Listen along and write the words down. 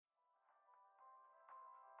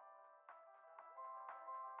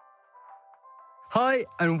Hi,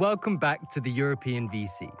 and welcome back to the European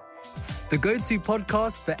VC, the go-to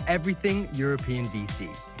podcast for everything European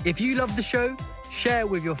VC. If you love the show, share it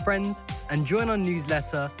with your friends and join our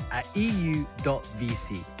newsletter at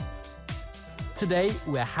eu.vc. Today,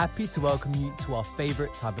 we're happy to welcome you to our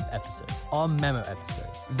favorite type of episode, our memo episode.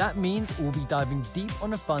 That means we'll be diving deep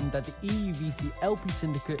on a fund that the EUVC LP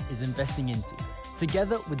Syndicate is investing into,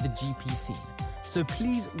 together with the GP team. So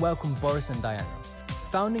please welcome Borys and Diana,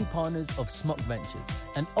 founding partners of SMOK Ventures,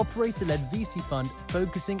 an operator-led VC fund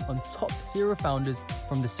focusing on top serial founders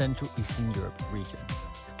from the Central Eastern Europe region.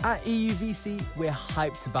 At EUVC, we're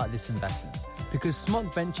hyped about this investment because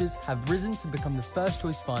SMOK Ventures have risen to become the first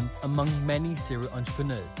choice fund among many serial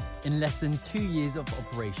entrepreneurs in less than 2 years of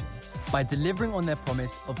operation by delivering on their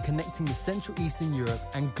promise of connecting the Central Eastern Europe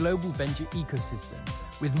and global venture ecosystem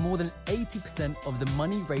with more than 80% of the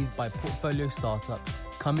money raised by portfolio startups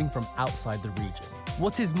coming from outside the region.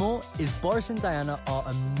 What is more is Borys and Diana are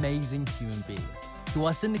amazing human beings who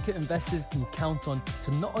our syndicate investors can count on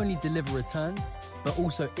to not only deliver returns, but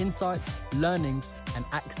also insights, learnings, and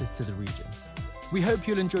access to the region. We hope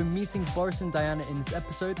you'll enjoy meeting Borys and Diana in this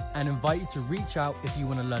episode and invite you to reach out if you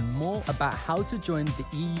want to learn more about how to join the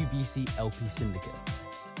EUVC LP Syndicate.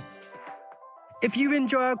 If you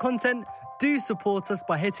enjoy our content, do support us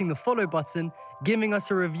by hitting the follow button, giving us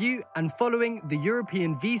a review, and following the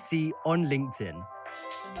European VC on LinkedIn.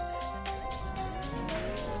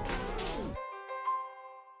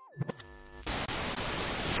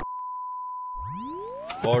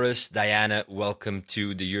 Borys, Diana, welcome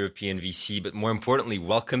to the European VC, but more importantly,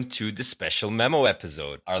 welcome to the special memo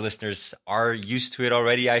episode. Our listeners are used to it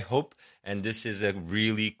already, I hope, and this is a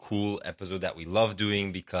really cool episode that we love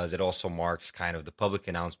doing because it also marks kind of the public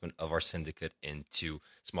announcement of our syndicate into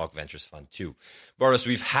SMOK Ventures Fund 2. Borys,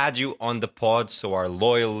 we've had you on the pod, so our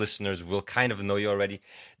loyal listeners will kind of know you already.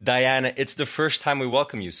 Diana, it's the first time we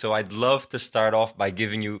welcome you, so I'd love to start off by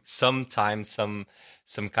giving you some time, some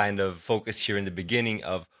kind of focus here in the beginning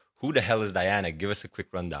of who the hell is Diana? Give us a quick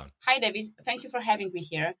rundown. Hi, David. Thank you for having me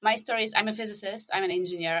here. My story is I'm a physicist, I'm an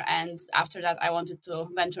engineer, and after that, I wanted to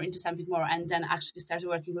venture into something more and then actually started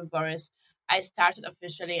working with Borys. I started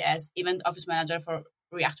officially as event office manager for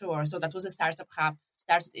Reactor Warsaw. That was a startup hub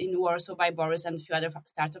started in Warsaw by Borys and a few other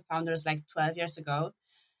startup founders like 12 years ago.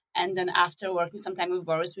 And then after working some time with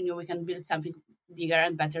Borys, we knew we can build something bigger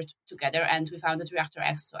and better together, and we founded Reactor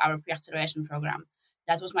X, so our pre-acceleration program.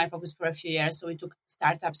 That was my focus for a few years. So we took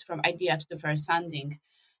startups from idea to the first funding,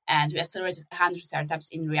 and we accelerated 100 startups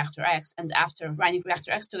in Reactor X. And after running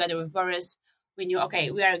Reactor X together with Borys, we knew, okay,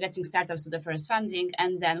 we are getting startups to the first funding,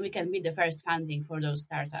 and then we can be the first funding for those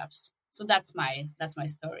startups. So that's my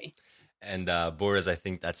story. And Borys, I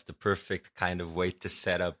think that's the perfect kind of way to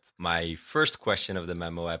set up my first question of the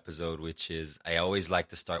memo episode, which is I always like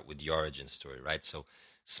to start with the origin story, right? So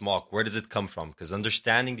SMOK, where does it come from? Because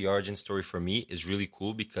understanding the origin story for me is really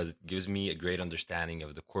cool because it gives me a great understanding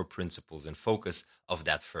of the core principles and focus of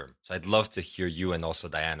that firm. So I'd love to hear you and also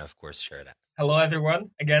Diana, of course, share that. Hello,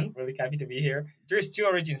 everyone. Again, really happy to be here. There's two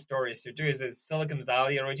origin stories. So there is a Silicon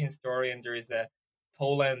Valley origin story and there is a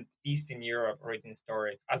Poland, Eastern Europe origin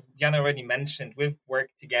story. As Diana already mentioned, we've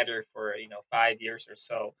worked together for 5 years or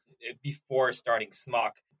so before starting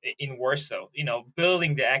SMOK in Warsaw,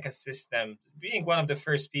 building the ecosystem, being one of the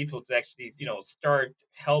first people to actually, start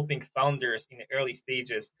helping founders in the early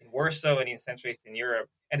stages in Warsaw and in Central Eastern Europe.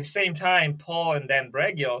 At the same time, Paul and Dan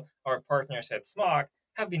Bregiel, our partners at SMOK,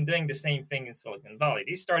 have been doing the same thing in Silicon Valley.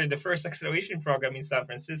 They started the first acceleration program in San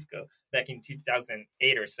Francisco back in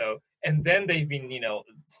 2008 or so. And then they've been,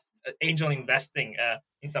 angel investing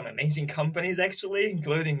in some amazing companies, actually,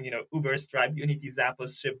 including, Uber, Stripe, Unity,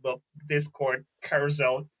 Zappos, Shipbook, Discord,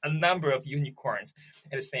 Carousel, a number of unicorns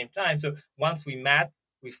at the same time. So once we met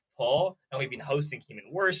with Paul and we've been hosting him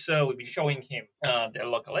in Warsaw, we've been showing him the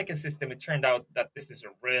local ecosystem, it turned out that this is a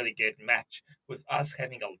really good match with us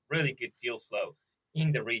having a really good deal flow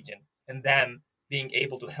in the region and them being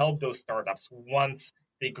able to help those startups once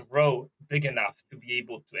they grow big enough to be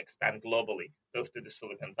able to expand globally, both to the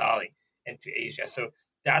Silicon Valley and to Asia. So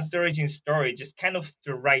that's the origin story, just kind of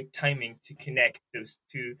the right timing to connect those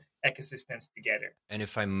two ecosystems together. And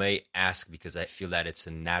if I may ask, because I feel that it's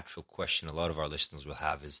a natural question a lot of our listeners will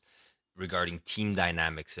have, is regarding team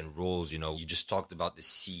dynamics and roles. You just talked about the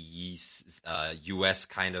CE, US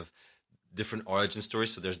kind of different origin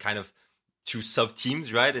stories. So there's kind of two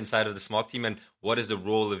sub-teams, right, inside of the SMOK team, and what is the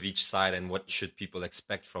role of each side and what should people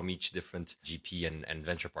expect from each different GP and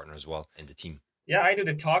venture partner as well in the team? Yeah, I do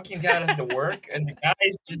the talking, Diana does the work, and the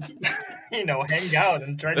guys just, hang out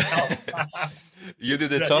and try to help. You do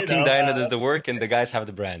the talking, Diana does the work, and the guys have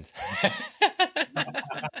the brand.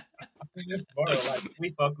 Tomorrow, like we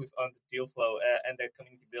focus on the deal flow and the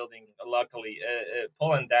community building locally.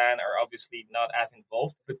 Paul and Dan are obviously not as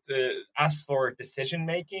involved, but as for decision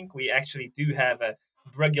making, we actually do have a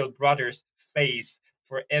Bruegel Brothers phase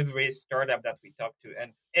for every startup that we talk to,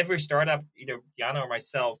 and every startup, either Diana or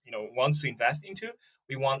myself, wants to invest into.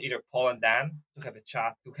 We want either Paul and Dan to have a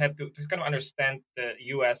chat, to kind of understand the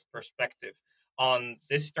US perspective on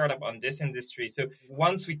this startup, on this industry. So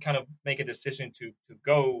once we kind of make a decision to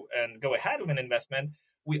go ahead with an investment,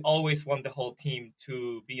 we always want the whole team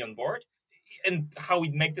to be on board. And how we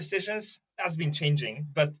make decisions has been changing.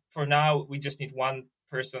 But for now, we just need one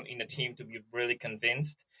person in the team to be really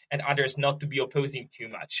convinced and others not to be opposing too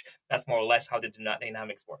much. That's more or less how the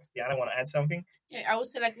dynamics works. Diana, want to add something? Yeah, I would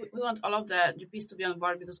say like we want all of the GPs to be on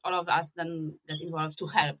board because all of us then get involved to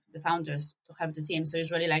help the founders, to help the team. So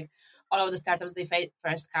usually like all of the startups, they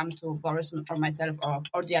first come to Borys or myself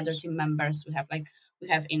or the other team members we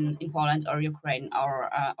have in Poland or Ukraine or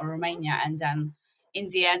Romania, and then in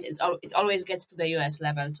the end, it always gets to the US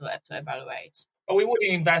level to evaluate. But we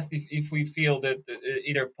wouldn't invest if we feel that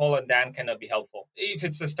either Paul and Dan cannot be helpful. If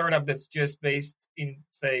it's a startup that's just based in,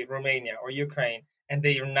 say, Romania or Ukraine, and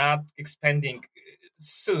they are not expanding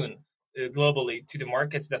soon globally to the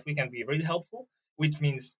markets that we can be really helpful, which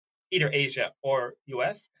means either Asia or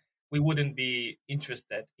US, we wouldn't be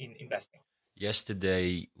interested in investing.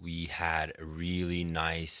 Yesterday, we had a really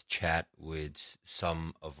nice chat with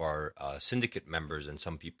some of our syndicate members and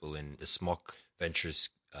some people in the SMOK Ventures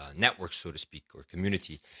network, so to speak, or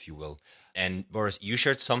community, if you will. And Borys, you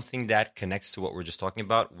shared something that connects to what we're just talking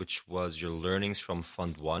about, which was your learnings from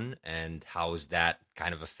Fund 1 and how is that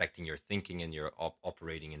kind of affecting your thinking and your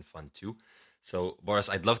operating in Fund 2. So, Borys,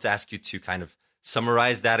 I'd love to ask you to kind of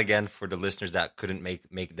summarize that again for the listeners that couldn't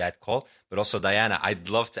make that call. But also, Diana, I'd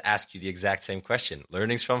love to ask you the exact same question.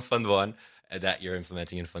 Learnings from Fund 1 that you're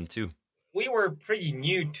implementing in Fund 2. We were pretty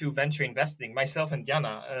new to venture investing, myself and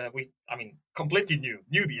Diana. Completely new,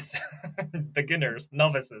 newbies, beginners,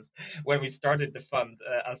 novices, when we started the fund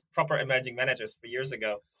as proper emerging managers 3 years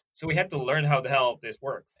ago. So we had to learn how the hell this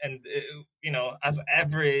works. And, as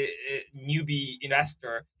every newbie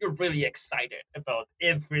investor, you're really excited about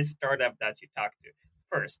every startup that you talk to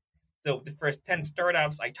first. So the first 10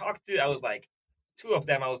 startups I talked to, I was like, 2 of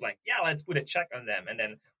them, I was like, yeah, let's put a check on them. And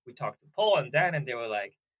then we talked to Paul and Dan, and they were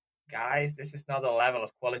like, guys, this is not a level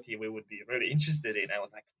of quality we would be really interested in. I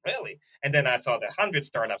was like, really? And then I saw the 100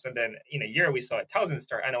 startups, and then in a year we saw 1,000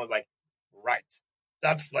 startups, and I was like, right.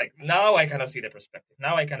 That's like, now I kind of see the perspective.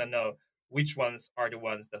 Now I kind of know which ones are the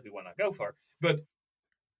ones that we want to go for. But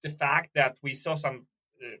the fact that we saw some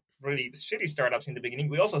really shitty startups in the beginning,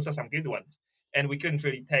 we also saw some good ones. And we couldn't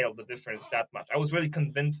really tell the difference that much. I was really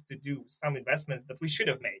convinced to do some investments that we should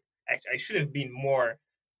have made. Actually, I should have been more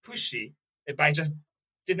pushy, but I just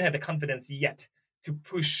didn't have the confidence yet to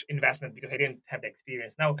push investment because I didn't have the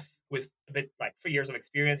experience. Now, with a bit like 3 years of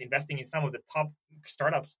experience investing in some of the top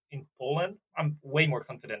startups in Poland, I'm way more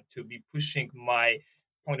confident to be pushing my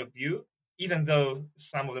point of view, even though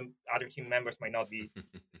some of the other team members might not be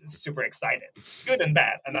super excited. Good and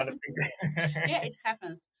bad, another thing. Yeah, it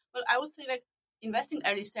happens. Well, I would say like investing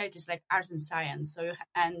early stage is like art and science. So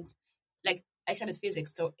like I studied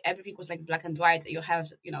physics, so everything was like black and white. You have,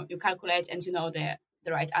 you calculate and you know the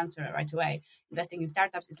right answer right away. Investing in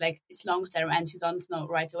startups is like it's long term and you don't know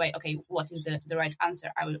right away, okay, what is the right answer?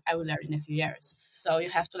 I will learn in a few years. So you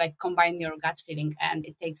have to like combine your gut feeling, and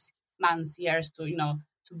it takes months, years to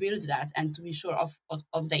to build that and to be sure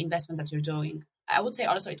of the investments that you're doing. I would say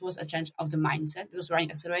also it was a change of the mindset, because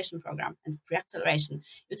running acceleration program and pre-acceleration,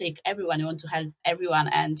 you take everyone, you want to help everyone,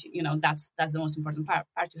 and that's the most important part.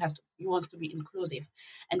 You want to be inclusive,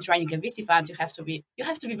 and trying a VC fund, you have to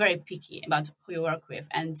be very picky about who you work with,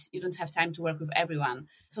 and you don't have time to work with everyone.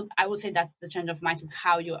 So I would say that's the change of mindset,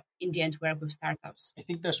 how you in the end work with startups. I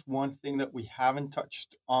think there's one thing that we haven't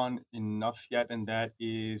touched on enough yet, and that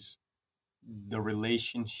is the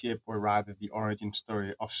relationship, or rather the origin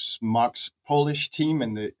story of SMOK's Polish team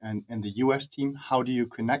and the US team. How do you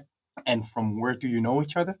connect, and from where do you know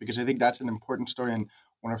each other? Because I think that's an important story, and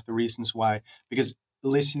one of the reasons why, because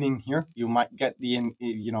listening here, you might get the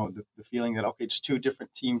feeling that, okay, it's 2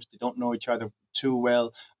 different teams, they don't know each other too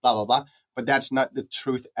well, blah, blah, blah. But that's not the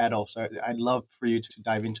truth at all. So I'd love for you to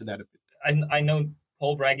dive into that a bit. I know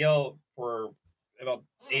Paul Bruegel for about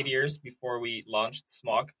 8 years before we launched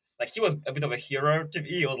SMOK. Like, he was a bit of a hero to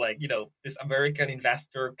me. He was like, this American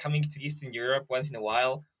investor coming to Eastern Europe once in a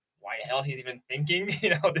while. Why the hell he's even thinking?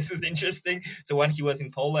 This is interesting. So when he was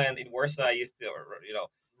in Poland, in Warsaw, I used to,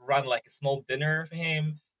 run like a small dinner for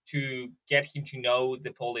him to get him to know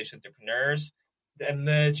the Polish entrepreneurs, the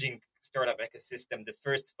emerging startup ecosystem, the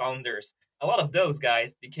first founders, a lot of those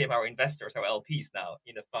guys became our investors, our LPs now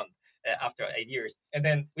in the fund after 8 years. And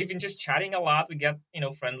then we've been just chatting a lot. We get,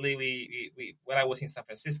 friendly. We when I was in San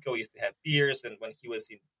Francisco, we used to have beers. And when he was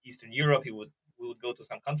in Eastern Europe, we would go to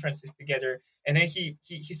some conferences together. And then he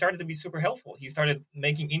started to be super helpful. He started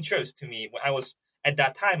making intros to me when at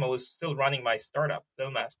that time, I was still running my startup,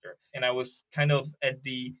 Filmmaster, and I was kind of at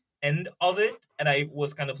the end of it, and I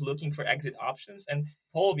was kind of looking for exit options. And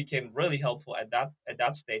Paul became really helpful at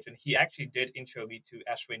that stage, and he actually did intro me to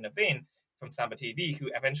Ashwin Naveen from Samba TV,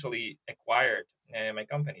 who eventually acquired my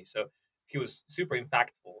company. So he was super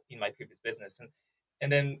impactful in my previous business.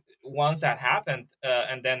 And then once that happened,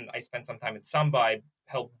 and then I spent some time at Samba, I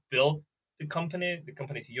helped build the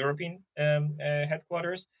company's European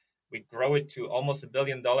headquarters. We grow it to almost $1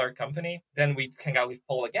 billion company. Then we hang out with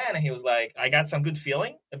Paul again, and he was like, I got some good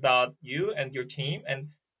feeling about you and your team, and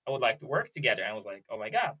I would like to work together. And I was like, oh my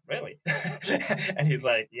God, really? And he's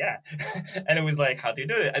like, yeah. And it was like, how do you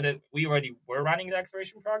do it? And then we already were running the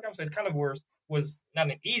acceleration program. So it kind of was not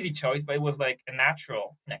an easy choice, but it was like a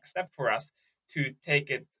natural next step for us to take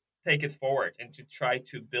it forward and to try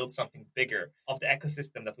to build something bigger of the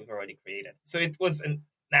ecosystem that we've already created. So it was a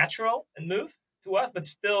natural move to us, but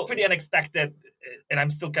still pretty unexpected. And I'm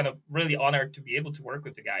still kind of really honored to be able to work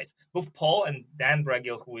with the guys, both Paul and Dan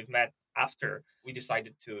Bregil, who we've met after we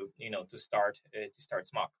decided to start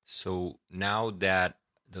SMOK. So now that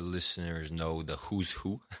the listeners know the who's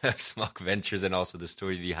who of SMOK Ventures and also the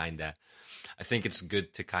story behind that, I think it's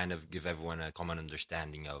good to kind of give everyone a common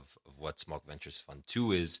understanding of what SMOK Ventures Fund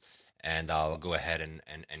 2 is. And I'll go ahead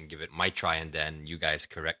and give it my try, and then you guys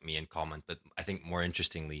correct me and comment. But I think more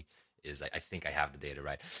interestingly is I think I have the data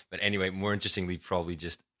right. But anyway, more interestingly, probably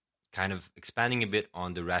just kind of expanding a bit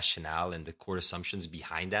on the rationale and the core assumptions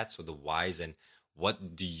behind that. So the whys, and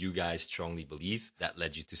what do you guys strongly believe that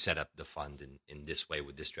led you to set up the fund in this way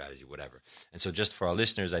with this strategy, whatever. And so just for our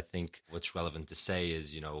listeners, I think what's relevant to say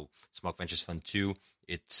is, SMOK Ventures Fund 2,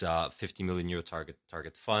 it's a 50 million euro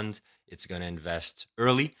target fund. It's going to invest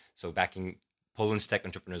early. So backing Poland's tech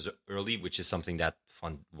entrepreneurs early, which is something that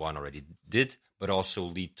Fund 1 already did, but also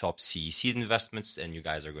lead top seed investments. And you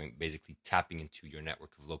guys are going basically tapping into your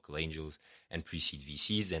network of local angels and pre-seed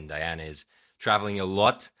VCs. And Diana is traveling a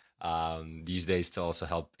lot these days to also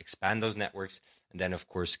help expand those networks. And then, of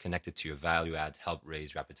course, connected to your value add, help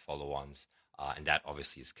raise rapid follow-ons. And that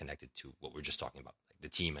obviously is connected to what we're just talking about, like the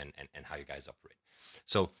team and how you guys operate.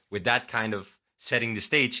 So with that kind of setting the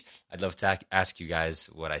stage, I'd love to ask you guys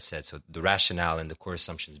what I said. So the rationale and the core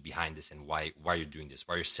assumptions behind this, and why you're doing this,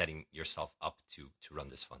 why you're setting yourself up to run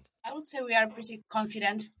this fund. I would say we are pretty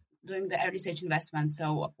confident doing the early stage investments.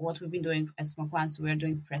 So what we've been doing at SMOK 1, so we are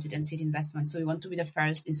doing pre-seed seed investments. So we want to be the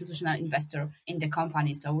first institutional investor in the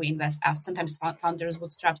company. So we invest sometimes founders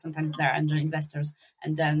bootstrap, sometimes they're angel investors.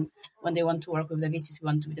 And then when they want to work with the VCs, we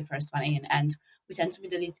want to be the first one in. And we tend to be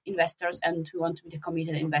the lead investors, and we want to be the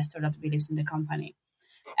committed investor that believes in the company.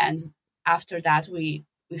 And after that, we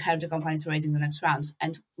help the companies raising the next round.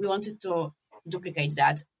 And we wanted to duplicate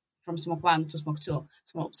that from SMOK 1 to SMOK 2.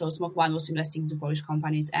 So SMOK 1 was investing into Polish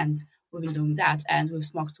companies, and we've been doing that. And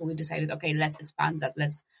with SMOK 2, we decided, okay, let's expand that.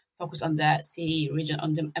 Let's focus on the CE region,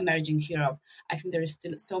 on the emerging Europe. I think there is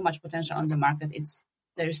still so much potential on the market.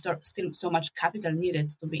 There is still so much capital needed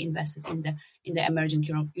to be invested in the emerging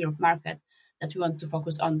Europe market, that we want to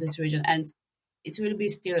focus on this region. And it will be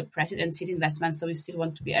still pre-seed seed investments, so we still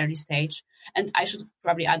want to be early stage. And I should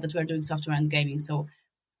probably add that we're doing software and gaming. So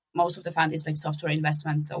most of the fund is like software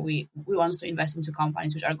investment. So we want to invest into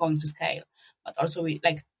companies which are going to scale. But also we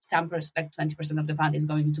like 20% of the fund is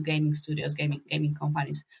going into gaming studios, gaming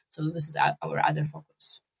companies. So this is our other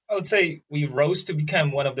focus. I would say we rose to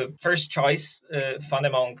become one of the first choice fund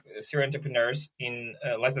among serial entrepreneurs in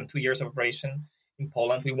less than 2 years of operation in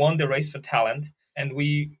Poland. We won the race for talent, and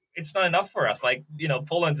it's not enough for us. Like,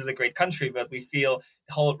 Poland is a great country, but we feel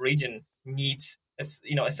the whole region needs a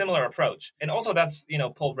similar approach. And also that's,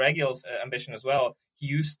 Paul Bregil's ambition as well.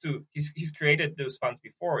 He's created those funds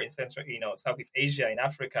before in Central, Southeast Asia, in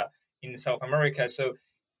Africa, in South America. So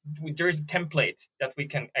there is a template that we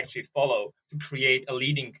can actually follow to create a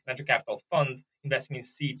leading venture capital fund investing in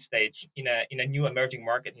seed stage in a new emerging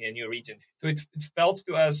market, in a new region. So it felt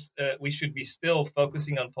to us we should be still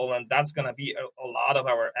focusing on Poland. That's going to be a lot of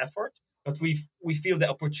our effort, but we feel the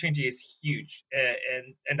opportunity is huge,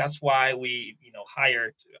 and that's why we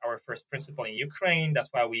hired our first principal in Ukraine. That's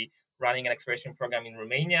why we running an acceleration program in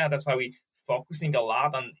Romania. That's why we focusing a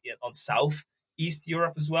lot on Southeast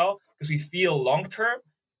Europe as well, because we feel long term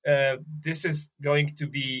this is going to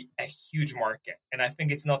be a huge market, and I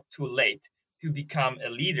think it's not too late to become a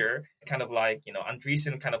leader, kind of like,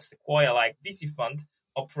 Andreessen, kind of Sequoia-like VC fund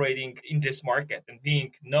operating in this market and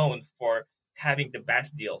being known for having the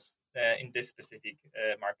best deals in this specific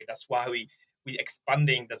market. That's why we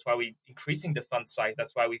expanding. That's why we increasing the fund size.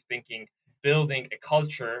 That's why we thinking building a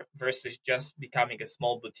culture versus just becoming a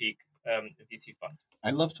small boutique VC fund.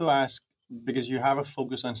 I'd love to ask, because you have a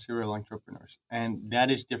focus on serial entrepreneurs, and that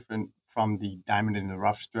is different from the diamond in the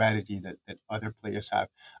rough strategy that other players have.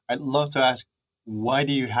 I'd love to ask, why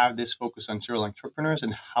do you have this focus on serial entrepreneurs,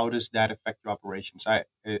 and how does that affect your operations? I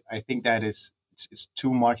think that it's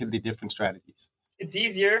two markedly different strategies. It's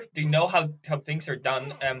easier to know how things are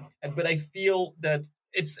done, but I feel that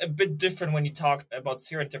it's a bit different when you talk about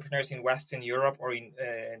serial entrepreneurs in Western Europe or in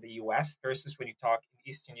the US versus when you talk in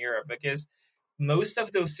Eastern Europe, because most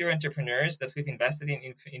of those serial entrepreneurs that we've invested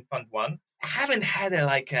in Fund 1 haven't had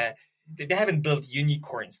they haven't built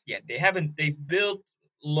unicorns yet. They've built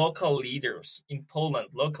local leaders in Poland,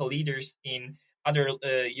 local leaders in other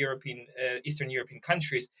Eastern European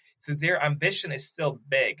countries. So their ambition is still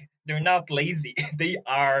big. They're not lazy. They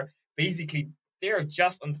are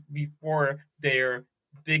just before their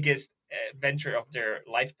biggest venture of their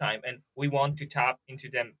lifetime, and we want to tap into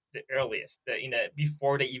them the earliest,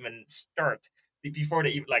 before they even start, before they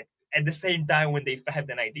even, like, at the same time when they have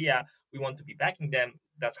an idea, we want to be backing them.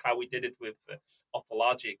 That's how we did it with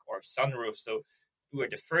Logic or Sunroof. So we were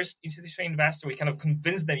the first institutional investor. We kind of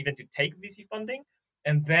convinced them even to take VC funding,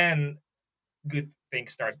 and then good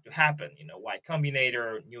things started to happen. Y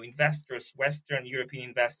Combinator, new investors, Western European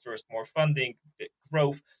investors, more funding,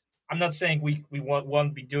 growth. I'm not saying we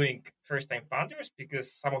won't be doing first-time founders,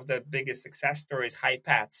 because some of the biggest success stories,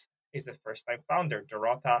 Hypats is a first-time founder.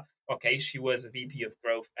 Dorota, okay, she was a VP of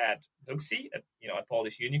growth at Duxi, a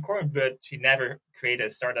Polish unicorn, but she never created a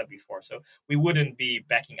startup before. So we wouldn't be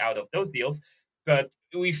backing out of those deals. But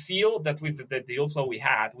we feel that with the deal flow we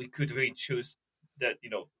had, we could really choose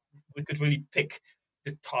we could really pick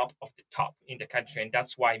the top of the top in the country. And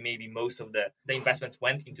that's why maybe most of the investments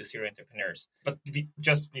went into serial entrepreneurs. But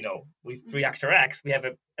with Reactor X, we have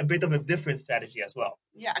a bit of a different strategy as well.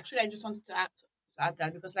 Yeah, actually, I just wanted to add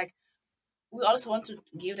that, because we also want to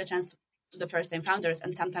give the chance to the first-time founders,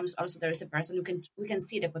 and sometimes also there is a person we can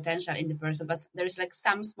see the potential in the person, but there is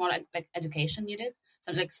some small education needed,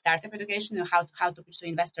 some startup education, how to pitch to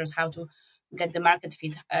investors, how to get the market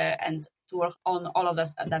fit, and to work on all of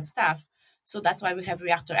that stuff. So that's why we have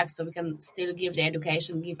Reactor X, so we can still give the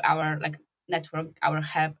education, give our network, our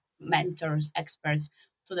help, mentors, experts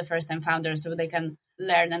to the first-time founders, so they can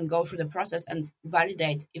learn and go through the process and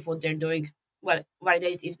validate if what they're doing. Well,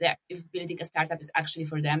 validate if building a startup is actually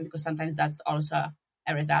for them, because sometimes that's also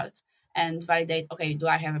a result. And validate, okay, do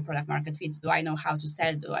I have a product market fit? Do I know how to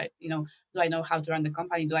sell? Do I know how to run the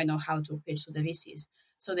company? Do I know how to pitch to the VCs?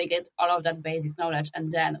 So they get all of that basic knowledge,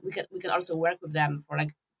 and then we can also work with them for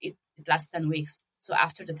it lasts 10 weeks. So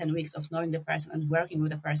after the 10 weeks of knowing the person and working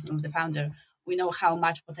with the person, with the founder, we know how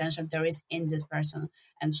much potential there is in this person,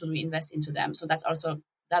 and should we invest into them? So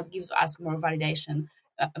that gives us more validation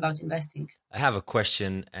about investing. I have a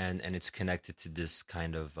question, and it's connected to this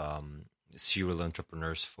kind of serial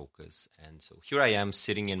entrepreneurs focus. And so here I am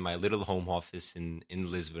sitting in my little home office in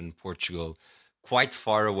Lisbon, Portugal, quite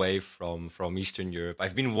far away from Eastern Europe.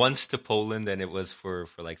 I've been once to Poland, and it was for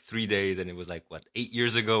 3 days, and it was 8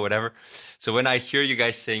 years ago, whatever. So when I hear you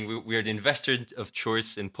guys saying we're the investor of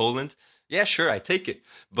choice in Poland, yeah, sure, I take it.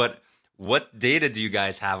 But what data do you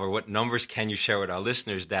guys have, or what numbers can you share with our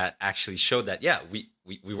listeners that actually show that, yeah,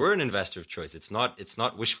 we were an investor of choice? It's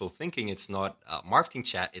not wishful thinking. It's not marketing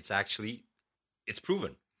chat. It's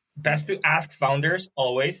proven. Best to ask founders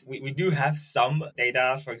always. We do have some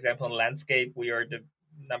data. For example, in Landscape, we are the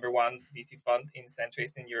number one VC fund in Central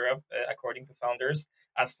Eastern Europe, according to founders.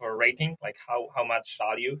 As for rating, how much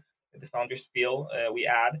value the founders feel we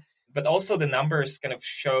add. But also the numbers kind of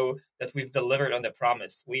show that we've delivered on the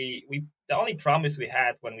promise. The only promise we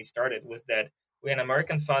had when we started was that we're an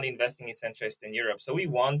American fund investing in Central Eastern Europe. So we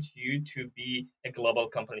want you to be a global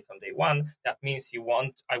company from day one. That means we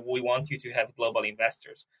want you to have global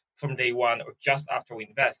investors from day one or just after we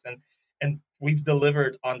invest. And we've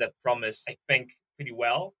delivered on that promise, I think, pretty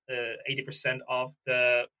well. 80% of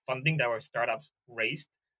the funding that our startups raised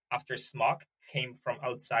after SMOK came from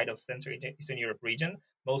outside of Central Eastern Europe region,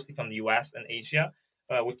 mostly from the US and Asia,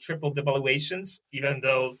 with triple devaluations, even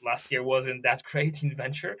though last year wasn't that great in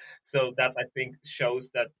venture. So that, I think,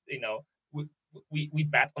 shows that, we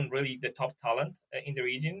bet on really the top talent in the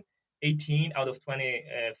region. 18 out of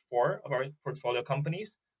 24 of our portfolio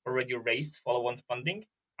companies already raised follow-on funding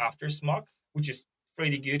after SMOK, which is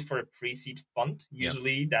pretty good for a pre-seed fund.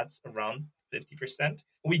 Usually that's around 50%.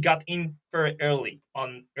 We got in very early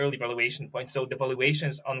on early valuation points. So the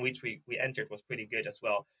valuations on which we entered was pretty good as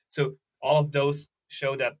well. So all of those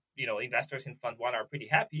show that, investors in Fund 1 are pretty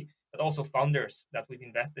happy, but also founders that we've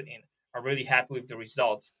invested in are really happy with the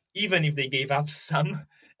results, even if they gave up some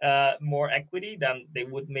more equity than they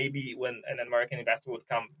would maybe when an American investor would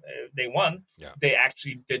come day one. Yeah. They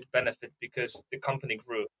actually did benefit because the company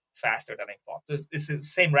grew faster than I thought. So this is the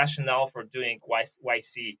same rationale for doing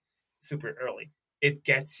YC super early. It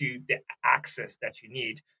gets you the access that you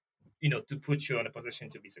need, to put you in a position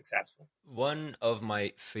to be successful. One of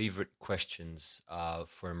my favorite questions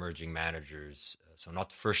for emerging managers, so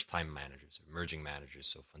not first-time managers, emerging managers,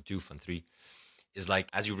 so Fund 2, Fund 3, is like,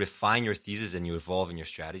 as you refine your thesis and you evolve in your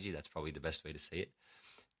strategy, that's probably the best way to say it,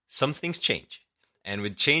 some things change. And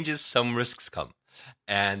with changes, some risks come.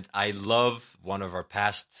 And I love one of our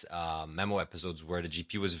past memo episodes where the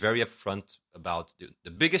GP was very upfront about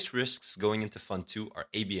the biggest risks going into Fund 2 are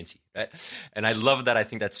A, B, and C, right? And I love that. I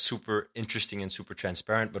think that's super interesting and super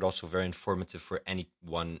transparent, but also very informative for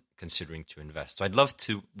anyone considering to invest. So I'd love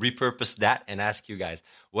to repurpose that and ask you guys,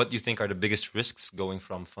 what do you think are the biggest risks going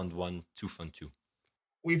from Fund 1 to Fund 2?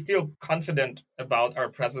 We feel confident about our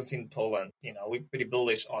presence in Poland. We're pretty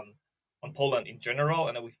bullish on Poland in general,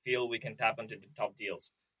 and we feel we can tap into the top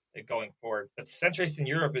deals going forward. But Central Eastern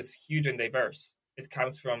Europe is huge and diverse. It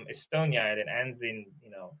comes from Estonia and it ends in,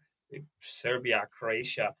 Serbia,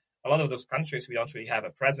 Croatia. A lot of those countries we don't really have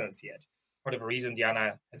a presence yet. For the reason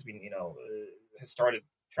Diana has been, has started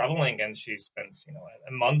traveling, and she spends,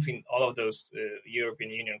 a month in all of those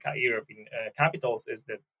European Union capitals, is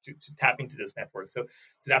that to tap into those networks. So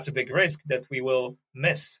that's a big risk that we will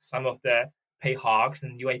miss some of the payhogs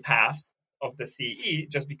and UA paths of the CE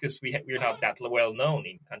just because we're not that well known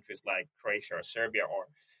in countries like Croatia or Serbia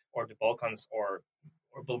or the Balkans or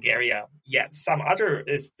Bulgaria yet. Some other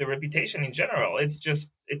is the reputation in general. It's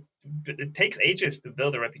just it takes ages to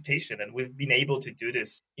build a reputation, and we've been able to do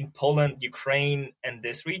this in Poland, Ukraine, and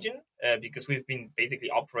this region because we've been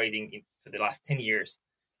basically operating for the last 10 years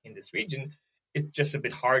in this region. It's just a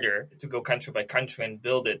bit harder to go country by country and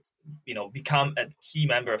build it, become a key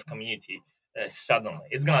member of community. Suddenly,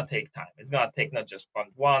 it's gonna take time. It's gonna take not just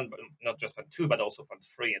Fund 1, but not just Fund 2, but also Fund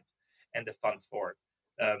 3 and the funds forward.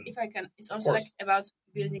 If I can, it's also like about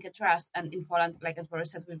building a trust. And in Poland, like as Borys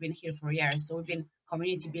said, we've been here for years, so we've been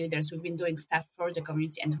community builders. We've been doing stuff for the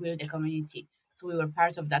community and with the community. So we were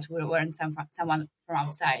part of that. We weren't someone from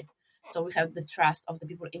outside. So we have the trust of the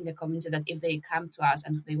people in the community that if they come to us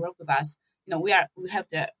and they work with us, we have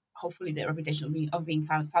hopefully the reputation of being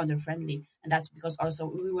founder friendly, and that's because also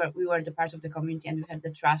we were the part of the community, and we had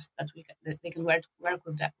the trust that they can work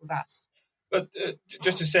with us. But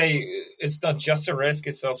just to say, it's not just a risk;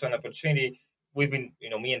 it's also an opportunity. We've been,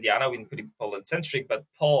 me and Diana, we've been pretty Poland centric, but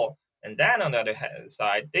Paul and Dan, on the other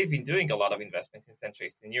side, they've been doing a lot of investments in Central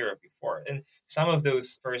Eastern Europe before, and some of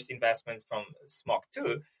those first investments from SMOK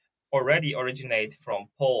 2 already originate from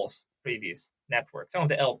Paul's previous network. Some of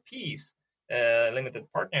the LPs.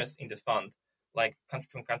 Limited partners in the fund, like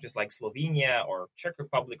from countries like Slovenia or Czech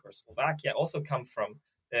Republic or Slovakia, also come from,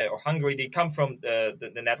 or Hungary, they come from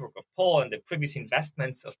the network of Paul and the previous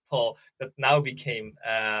investments of Paul that now became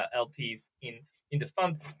LPs in the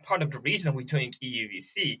fund. Part of the reason we're doing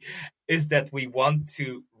EUVC is that we want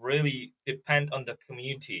to really depend on the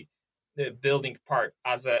community, the building part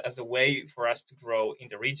as a way for us to grow in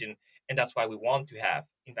the region. And that's why we want to have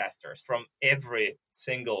investors from every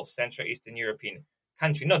single Central Eastern European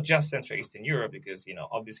country, not just Central Eastern Europe, because,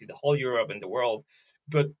 obviously the whole Europe and the world,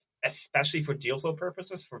 but especially for deal flow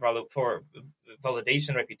purposes, for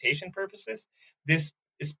validation, reputation purposes, this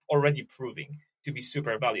is already proving to be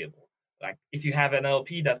super valuable. Like if you have an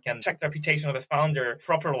LP that can check the reputation of a founder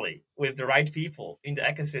properly with the right people in the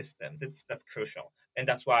ecosystem, that's crucial, and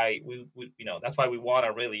that's why we want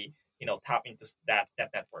to really tap into that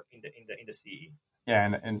network in the CE.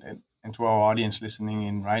 Yeah, and to our audience listening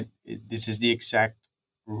in, right? This is the exact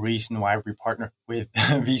reason why we partner with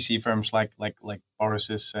VC firms like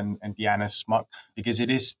Borys's and Diana's SMOK, because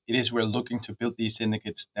it is we're looking to build these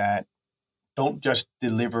syndicates that don't just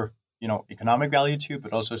deliver economic value to you,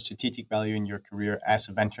 but also strategic value in your career as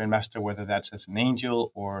a venture investor, whether that's as an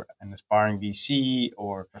angel or an aspiring VC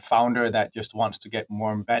or a founder that just wants to get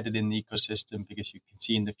more embedded in the ecosystem because you can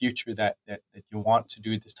see in the future that you want to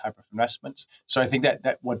do this type of investments. So I think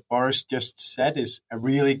that what Borys just said is a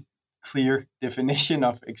really clear definition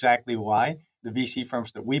of exactly why the VC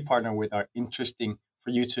firms that we partner with are interesting for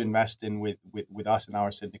you to invest in with us and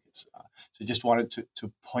our syndicates. So just wanted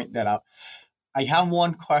to point that out. I have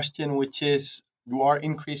one question, which is, you are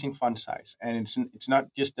increasing fund size, and it's not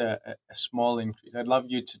just a small increase. I'd love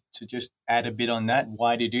you to just add a bit on that.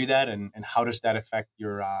 Why do you do that, and how does that affect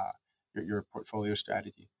your portfolio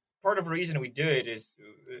strategy? Part of the reason we do it is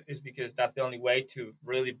because that's the only way to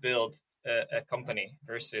really build a company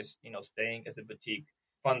versus staying as a boutique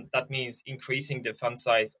fund. That means increasing the fund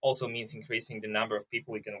size also means increasing the number of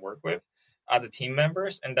people we can work with as a team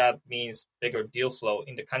members, and that means bigger deal flow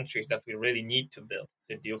in the countries that we really need to build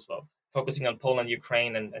the deal flow, focusing on Poland,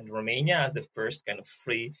 Ukraine, and Romania as the first kind of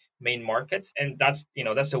three main markets. And that's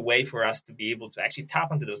a way for us to be able to actually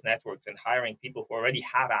tap into those networks and hiring people who already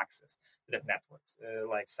have access to that networks,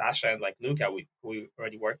 like Sasha and like Luca, who we're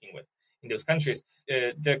already working with in those countries.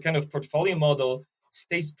 The kind of portfolio model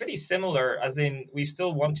stays pretty similar, as in we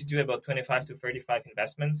still want to do about 25 to 35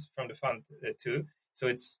 investments from the fund too. So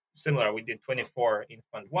it's similar. We did 24 in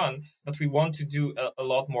fund one, but we want to do a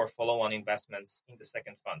lot more follow-on investments in the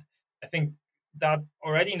second fund. I think that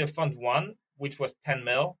already in the fund one, which was 10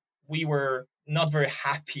 mil, we were not very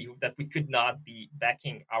happy that we could not be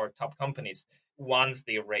backing our top companies once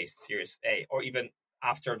they raised Series A, or even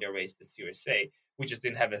after they raised the Series A. We just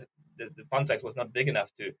didn't have the fund size was not big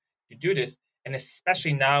enough to do this. And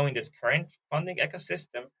especially now in this current funding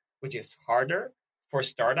ecosystem, which is harder for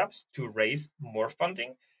startups to raise more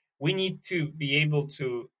funding, we need to be able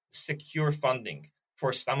to secure funding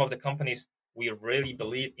for some of the companies we really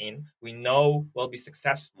believe in, we know will be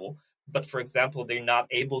successful, but for example, they're not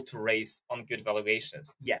able to raise on good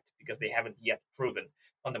valuations yet because they haven't yet proven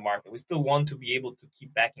on the market. We still want to be able to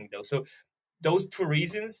keep backing those. So those two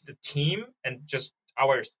reasons, the team and just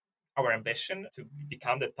our ambition to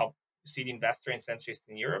become the top seed investor in Central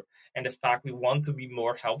Eastern Europe, and the fact we want to be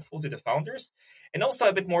more helpful to the founders, and also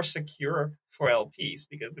a bit more secure for LPs,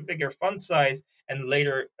 because the bigger fund size and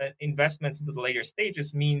later investments into the later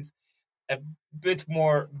stages means a bit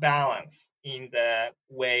more balance in the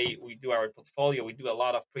way we do our portfolio. We do a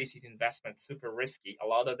lot of pre-seed investments, super risky. A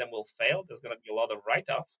lot of them will fail. There's going to be a lot of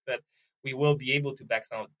write-offs, but we will be able to back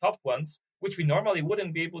some of the top ones, which we normally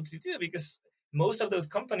wouldn't be able to do because most of those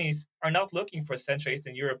companies are not looking for Central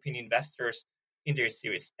Eastern European investors in their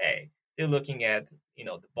Series A. They're looking at,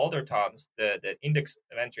 the Bouldertons, the Index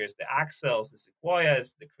Ventures, the Axels, the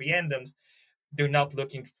Sequoias, the Creandums. They're not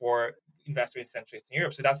looking for investors in Central Eastern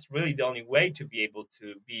Europe. So that's really the only way to be able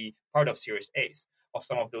to be part of Series A's of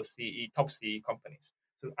some of those top CE companies.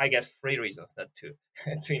 So I guess 3 reasons not to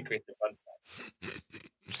to increase the fund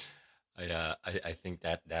size. I think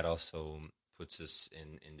that also puts us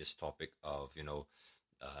in this topic of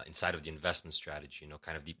inside of the investment strategy,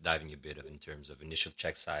 kind of deep diving a bit in terms of initial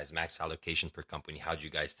check size, max allocation per company. How do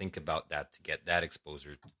you guys think about that to get that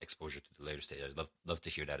exposure to the later stage? I'd love to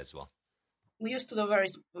hear that as well. We used to do very,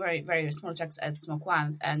 very, very small checks at SMOK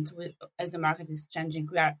 1, and as the market is changing,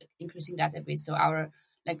 we are increasing that a bit. So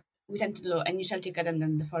we tend to do initial ticket and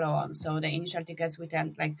then the follow-on. So the initial tickets, we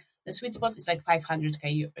tend the sweet spot is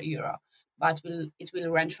 500k euro, but it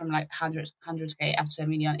will range from 100k up to 1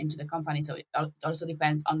 million into the company. So it also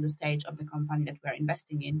depends on the stage of the company that we are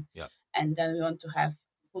investing in. Yeah. And then we want to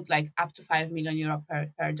put up to 5 million euro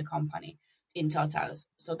per the company in total.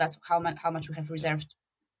 So that's how much we have reserved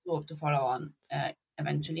to follow on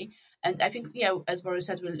eventually. And I think, as Borys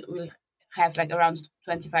said, we'll have around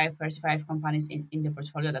 25, 35 companies in the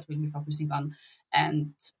portfolio that we'll be focusing on,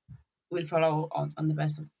 and we'll follow on the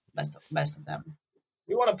best of them.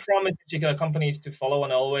 We want to promise particular companies to follow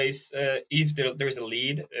on always if there's a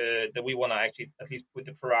lead that we want to actually at least put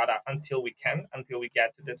the pro rata until we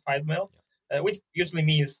get to the 5 mil, which usually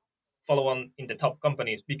means follow on in the top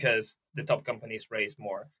companies because the top companies raise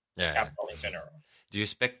more capital in general. Do you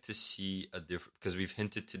expect to see a difference? Because we've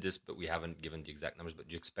hinted to this, but we haven't given the exact numbers. But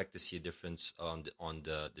do you expect to see a difference on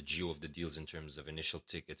the geo of the deals in terms of initial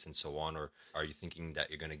tickets and so on, or are you thinking that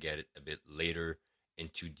you're going to get it a bit later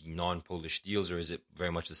into the non-Polish deals, or is it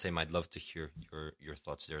very much the same? I'd love to hear your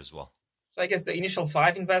thoughts there as well. So I guess the initial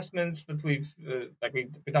 5 investments that we've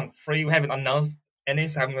done 3. We haven't announced any,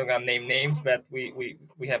 so I'm not going to name names, but we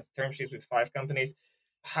have term sheets with 5 companies.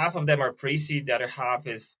 Half of them are pre-seed, the other half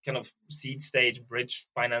is kind of seed stage, bridge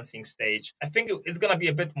financing stage. I think it's going to be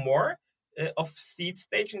a bit more of seed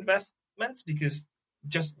stage investments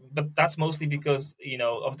but that's mostly because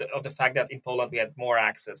of the fact that in Poland we had more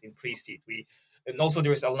access in pre-seed. And also there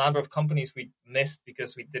was a number of companies we missed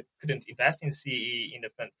because we couldn't invest in CE in the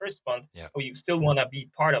first fund. Yeah. We still want to be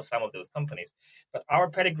part of some of those companies. But our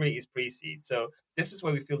pedigree is pre-seed. So this is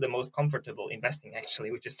where we feel the most comfortable investing, actually,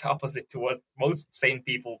 which is the opposite to what most sane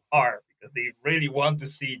people are, because they really want to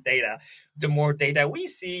see data. The more data we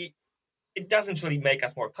see, it doesn't really make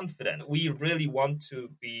us more confident. We really want to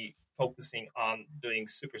be focusing on doing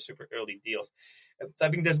super, super early deals. So I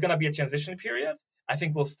think there's going to be a transition period. I think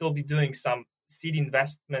we'll still be doing some seed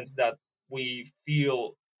investments that we feel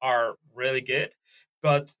are really good.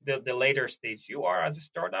 But the later stage you are as a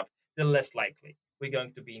startup, the less likely we're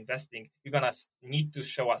going to be investing. You're going to need to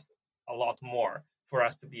show us a lot more for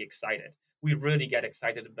us to be excited. We really get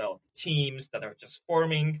excited about teams that are just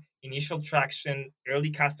forming, initial traction,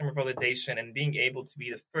 early customer validation, and being able to be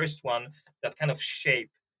the first one that kind of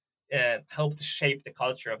help to shape the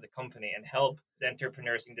culture of the company and help the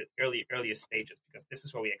entrepreneurs in the earliest stages, because this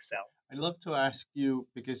is where we excel. I'd love to ask you,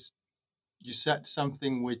 because you said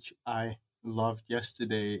something which I loved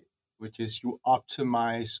yesterday, which is you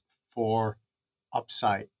optimize for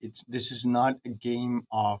upside. This is not a game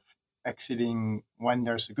of exiting when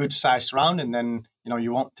there's a good sized round, and then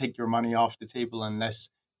you won't take your money off the table unless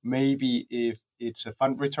maybe if it's a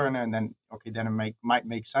fund returner, and then then it might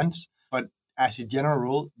make sense. But as a general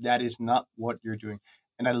rule, that is not what you're doing.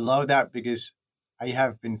 And I love that, because I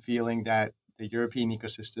have been feeling that the European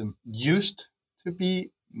ecosystem used to be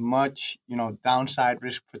much downside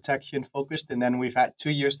risk protection focused, and then we've had 2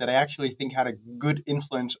 years that I actually think had a good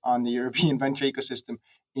influence on the European venture ecosystem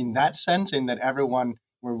in that sense, in that everyone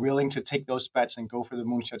were willing to take those bets and go for the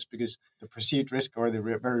moonshots, because the perceived risk, or the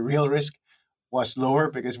very real risk, was lower,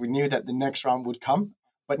 because we knew that the next round would come.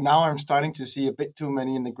 But now I'm starting to see a bit too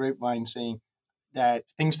many in the grapevine saying that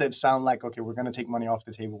things that sound like, okay, we're going to take money off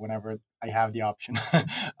the table whenever I have the option.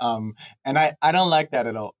 And I don't like that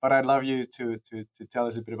at all. But I'd love you to tell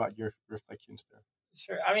us a bit about your reflections there.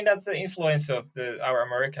 Sure. I mean, that's the influence of our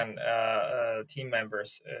American team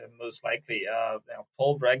members, most likely.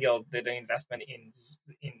 Paul Bregel did an investment in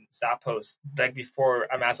Zappos back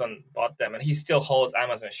before Amazon bought them, and he still holds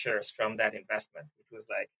Amazon shares from that investment, which was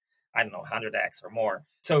like, I don't know, 100x or more.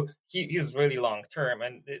 So he's really long term,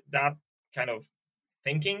 and that kind of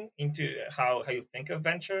thinking into how you think of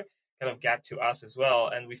venture kind of got to us as well.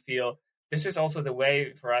 And we feel this is also the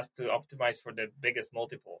way for us to optimize for the biggest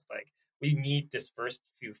multiples. Like, we need this first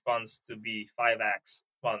few funds to be 5x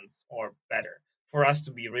funds or better for us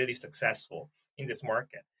to be really successful in this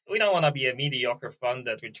market. We don't want to be a mediocre fund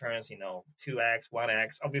that returns, 2x,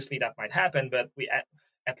 1x. Obviously, that might happen, but we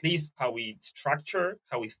at least how we structure,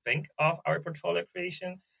 how we think of our portfolio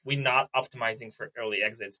creation, we're not optimizing for early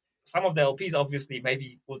exits. Some of the LPs obviously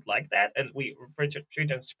maybe would like that, and we're pretty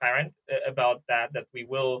transparent about that we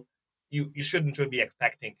will. You shouldn't really be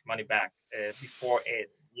expecting money back before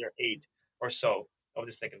year 8 or so of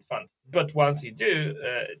the second fund. But once you do,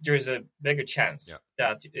 there's a bigger chance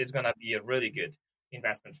that it's going to be a really good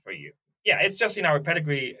investment for you. Yeah, it's just in our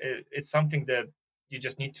pedigree. It's something that you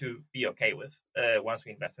just need to be okay with once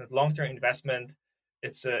we invest. It's long-term investment.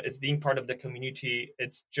 It's being part of the community.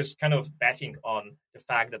 It's just kind of betting on the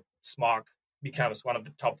fact that SMOK becomes one of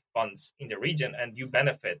the top funds in the region, and you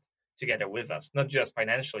benefit together with us, not just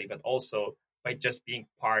financially, but also by just being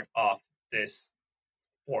part of this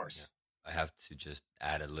force. Yeah. I have to just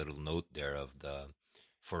add a little note there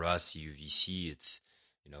for us, EUVC, it's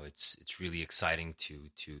really exciting to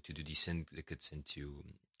do these syndicates into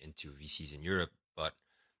VCs in Europe, but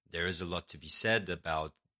there is a lot to be said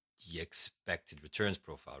about the expected returns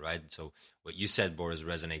profile, right? So what you said, Borys,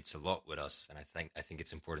 resonates a lot with us, and I think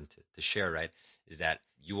it's important to share, right? Is that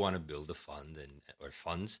you want to build a fund or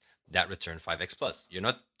funds that return 5x plus. You're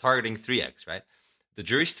not targeting 3x, right? The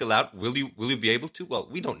jury's still out. Will you be able to? Well,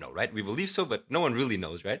 we don't know, right? We believe so, but no one really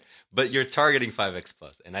knows, right? But you're targeting 5x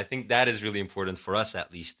plus, and I think that is really important for us,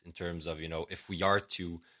 at least in terms of if we are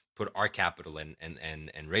to put our capital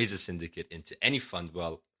and raise a syndicate into any fund,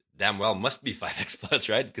 well, damn well must be 5x plus,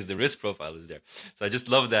 right? Because the risk profile is there. So I just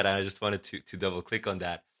love that, and I just wanted to double click on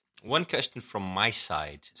that. One question from my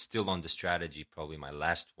side, still on the strategy, probably my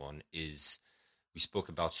last one, is we spoke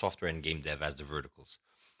about software and game dev as the verticals.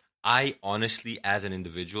 I honestly, as an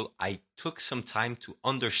individual, I took some time to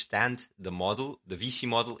understand the VC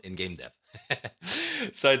model in game dev.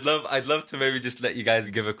 So I'd love to maybe just let you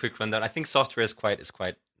guys give a quick rundown. I think software is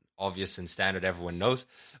quite obvious and standard, everyone knows.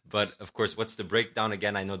 But of course, what's the breakdown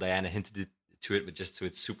again? I know Diana hinted to it, but just so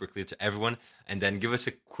it's super clear to everyone. And then give us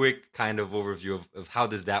a quick kind of overview of how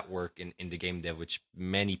does that work in the game dev, which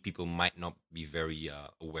many people might not be very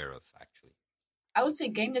aware of, actually. I would say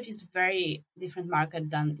game dev is a very different market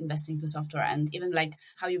than investing to software, and even like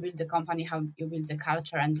how you build the company, how you build the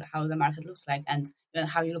culture, and how the market looks like, and even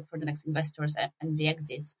how you look for the next investors and the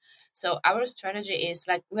exits. So our strategy is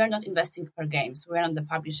like, we are not investing per game. So we are not the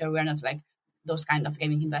publisher. We are not like those kind of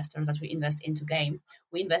gaming investors that we invest into game.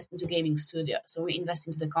 We invest into gaming studio. So we invest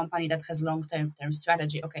into the company that has long-term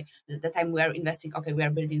strategy. Okay, the time we are investing, okay, we are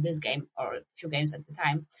building this game or a few games at the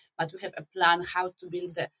time, but we have a plan how to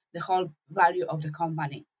build the whole value of the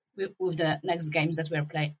company with the next games that we are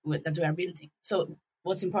that we are building. So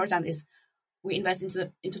what's important is we invest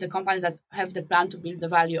into the companies that have the plan to build the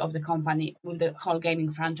value of the company with the whole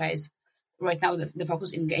gaming franchise. Right now, the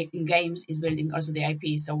focus in games is building also the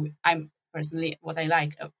IP. So I'm personally, what I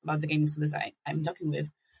like about the gaming studios I'm talking with,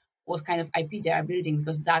 what kind of IP they are building,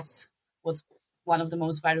 because that's what one of the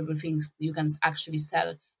most valuable things you can actually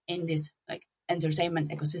sell in this like entertainment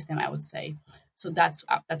ecosystem, I would say. So that's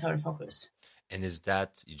our focus. And is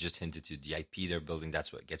that, you just hinted to the IP they're building,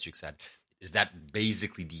 that's what gets you excited. Is that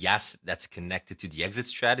basically the asset that's connected to the exit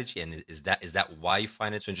strategy? And is that why you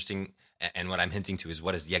find it so interesting? And what I'm hinting to is,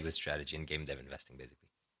 what is the exit strategy in game dev investing, basically?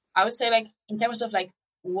 I would say, like, in terms of like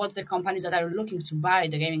what the companies that are looking to buy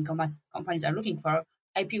the gaming companies are looking for,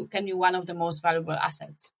 IP can be one of the most valuable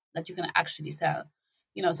assets that you can actually sell.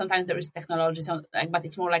 Sometimes there is technology, but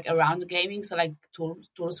it's more like around gaming, so like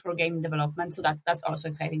tools for game development. So that's also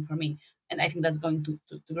exciting for me, and I think that's going to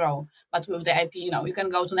grow. But with the IP, you can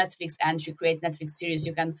go to Netflix and you create Netflix series.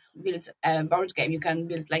 You can build a board game. You can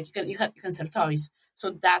build you can sell toys.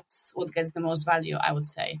 So that's what gets the most value, I would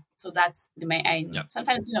say. So that's the main aim. Yep.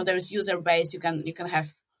 Sometimes there is user base. You can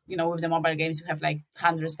have with the mobile games you have like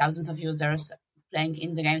hundreds, thousands of users playing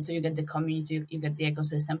in the game. So you get the community, you get the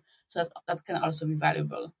ecosystem. So that can also be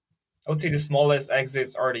valuable. I would say the smallest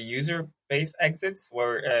exits are the user-based exits,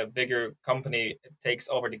 where a bigger company takes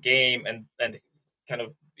over the game and kind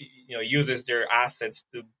of uses their assets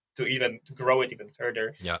to even to grow it even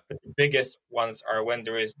further. Yeah. But the biggest ones are when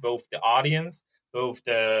there is both the audience, both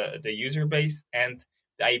the user base, and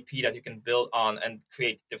the IP that you can build on and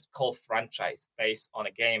create the whole franchise based on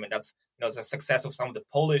a game. And that's the success of some of the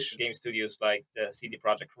Polish game studios like the CD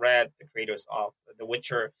Projekt Red, the creators of The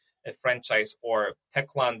Witcher franchise, or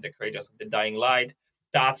Techland, the creators of The Dying Light.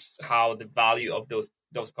 That's how the value of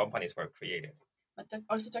those companies were created. But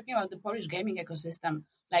also talking about the Polish gaming ecosystem,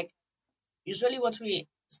 like usually what we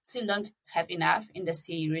still don't have enough in the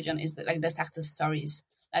CE region is the success stories,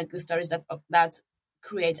 like the stories that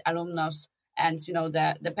create alumnus, and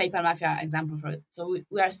the paper mafia example for it. So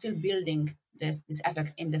we are still building this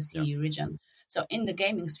effect in the CE region. So in the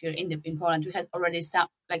gaming sphere in Poland, we had already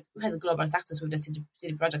we had global success with the CD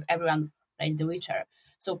Projekt. Everyone played The Witcher.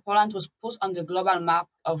 So Poland was put on the global map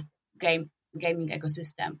of gaming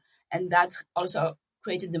ecosystem, and that also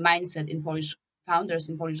created the mindset in Polish founders,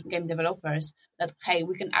 in Polish game developers, that hey,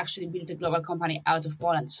 we can actually build a global company out of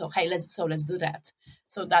Poland. So hey, let's do that.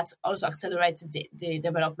 So that also accelerated the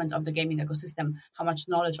development of the gaming ecosystem. How much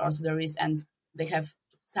knowledge also there is, and they have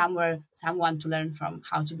someone to learn from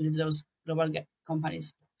how to build those global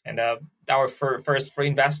companies. And our first free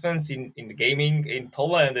investments in the gaming in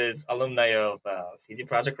Poland is alumni of CD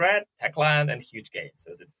Projekt Red, Techland, and Huge Games.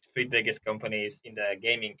 So the three biggest companies in the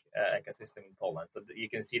gaming ecosystem in Poland. So you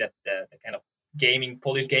can see that the kind of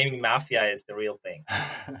Polish gaming mafia is the real thing.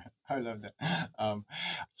 I love that.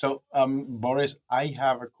 Borys, I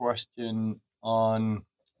have a question on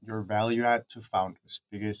your value add to founders,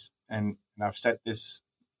 because, and I've said this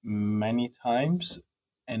many times,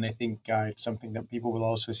 and I think it's something that people will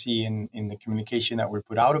also see in the communication that we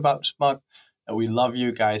put out about SMOK, that we love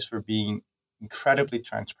you guys for being incredibly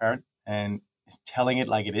transparent and telling it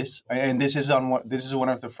like it is. And this is one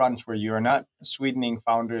of the fronts where you are not sweetening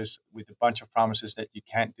founders with a bunch of promises that you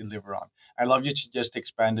can't deliver on. I'd love you to just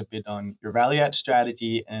expand a bit on your value add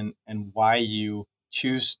strategy and why you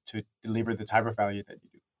choose to deliver the type of value that you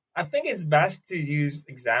do. I think it's best to use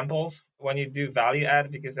examples when you do value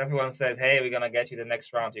add, because everyone says, hey, we're going to get you the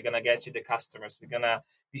next round. We're going to get you the customers. We're going to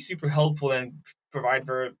be super helpful and provide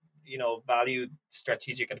very, value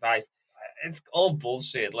strategic advice. It's all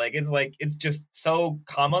bullshit. It's just so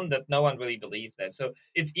common that no one really believes that. So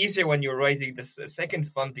it's easier when you're raising the second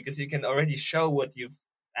fund, because you can already show what you've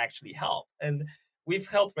actually helped. And we've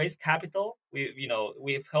helped raise capital.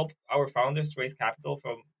 We've helped our founders raise capital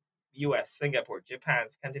from US, Singapore, Japan,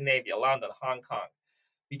 Scandinavia, London, Hong Kong.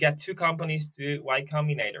 We got 2 companies to Y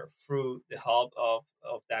Combinator through the help of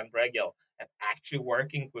Dan Bregel, and actually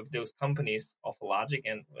working with those companies of Logic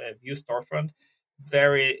and View Storefront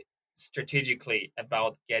very strategically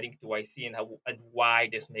about getting to YC and why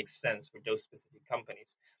this makes sense for those specific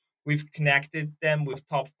companies. We've connected them with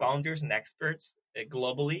top founders and experts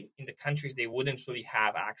globally in the countries they wouldn't really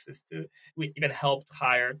have access to. We even helped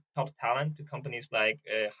hire top talent to companies like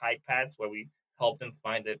HiPads, where we helped them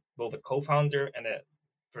find both a co-founder and a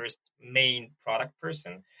first main product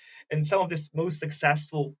person. And some of the most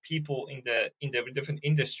successful people in the different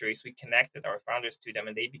industries, we connected our founders to them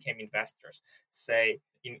and they became investors. Say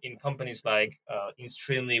in companies like in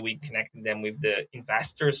Streamly, we connected them with the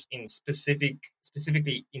investors in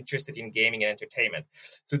specifically interested in gaming and entertainment.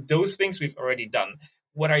 So those things we've already done.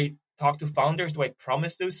 What I talk to founders, do I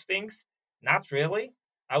promise those things? Not really.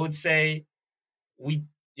 I would say we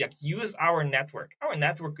use our network. Our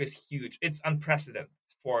network is huge. It's unprecedented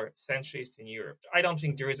for centuries in Europe. I don't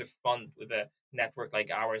think there is a fund with a network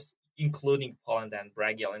like ours, including Poland and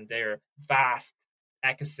Bragiel and their vast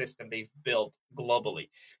ecosystem they've built globally.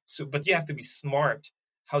 So, but you have to be smart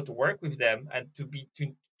how to work with them and to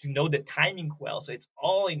know the timing well. So it's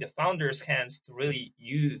all in the founders' hands to really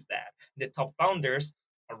use that. The top founders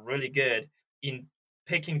are really good in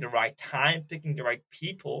picking the right time, picking the right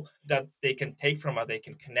people that they can take from us, they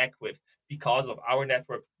can connect with because of our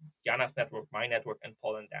network, Jana's network, my network, and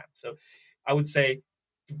Paul and Dan. So I would say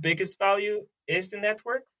the biggest value is the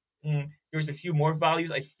network. There's a few more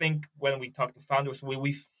values. I think when we talk to founders,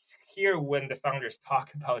 we hear when the founders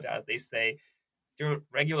talk about us, they say they're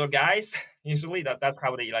regular guys. Usually that's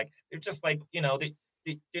how they like. They're just like,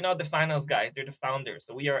 they're not the finance guys. They're the founders.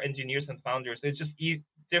 So we are engineers and founders. So it's just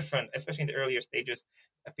different, especially in the earlier stages.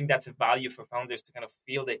 I think that's a value for founders to kind of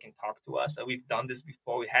feel they can talk to us. And we've done this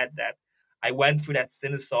before. We had that. I went through that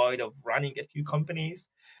sinusoid of running a few companies,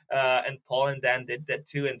 and Paul and Dan did that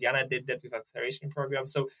too, and Diana did that with acceleration program.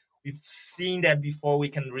 So we've seen that before.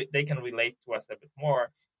 They can relate to us a bit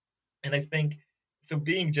more, and I think so.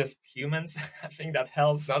 Being just humans, I think that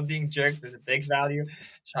helps. Not being jerks is a big value.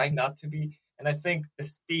 Trying not to be, and I think the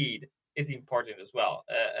speed is important as well.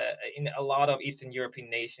 In a lot of Eastern European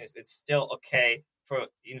nations, it's still okay for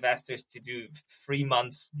investors to do 3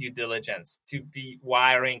 months due diligence, to be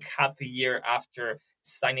wiring half a year after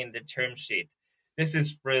signing the term sheet. This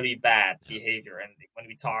is really bad behavior. And when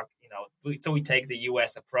we talk, so we take the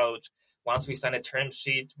US approach. Once we sign a term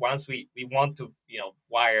sheet, once we want to,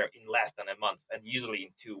 wire in less than a month and usually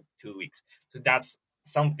in two weeks. So that's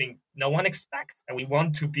something no one expects. And we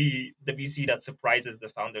want to be the VC that surprises the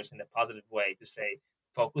founders in a positive way, to say,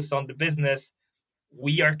 focus on the business.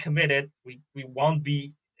 We are committed. We won't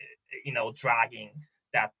be, dragging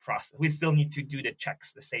that process. We still need to do the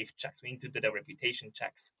checks, the safe checks. We need to do the reputation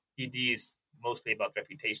checks. DD is mostly about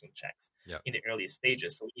reputation checks in the earliest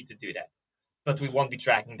stages. So we need to do that. But we won't be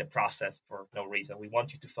dragging the process for no reason. We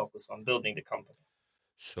want you to focus on building the company.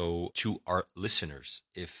 So to our listeners,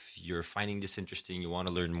 if you're finding this interesting, you want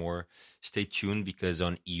to learn more, stay tuned, because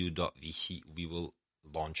on EU.VC, we will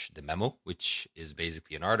launch the memo, which is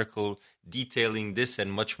basically an article detailing this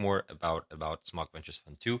and much more about SMOK Ventures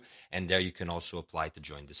Fund 2. And there you can also apply to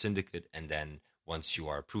join the syndicate. And then once you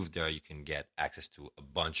are approved there, you can get access to a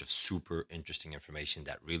bunch of super interesting information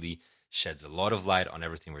that really sheds a lot of light on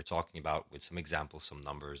everything we're talking about, with some examples, some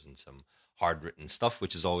numbers, and some hard-written stuff,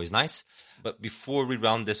 which is always nice. But before we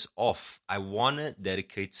round this off, I want to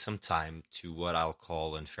dedicate some time to what I'll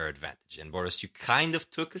call unfair advantage. And Borys, you kind of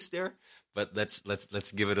took us there, but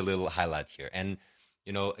let's give it a little highlight here. And,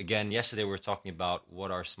 again, yesterday we were talking about what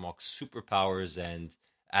are SMOK's superpowers. And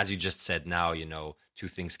as you just said now, two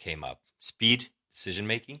things came up: speed,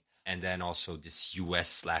 decision-making, and then also this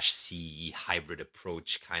US/CE hybrid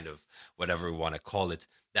approach, kind of whatever we want to call it,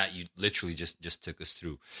 that you literally just took us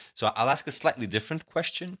through. So I'll ask a slightly different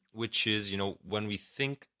question, which is, when we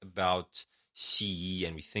think about CE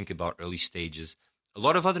and we think about early stages, a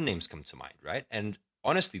lot of other names come to mind, right? And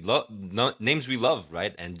honestly, names we love,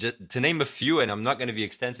 right? And just to name a few, and I'm not going to be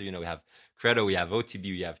extensive, we have Credo, we have OTB,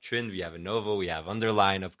 we have Trind, we have Innovo, we have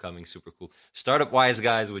Underline upcoming, super cool. Startup Wise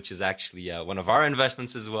Guys, which is actually one of our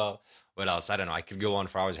investments as well. What else? I don't know. I could go on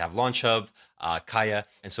for hours. We have Launch Hub, Kaya.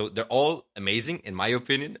 And so they're all amazing, in my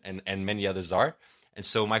opinion, and many others are. And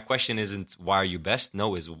so my question isn't, why are you best?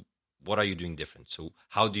 No, is what are you doing different? So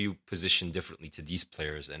how do you position differently to these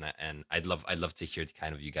players? And I'd love to hear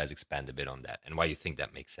kind of you guys expand a bit on that and why you think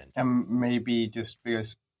that makes sense. And maybe just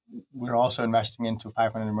because we're also investing into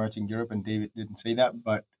 500 Emerging Europe, and David didn't say that,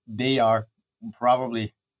 but they are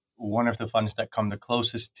probably one of the funds that come the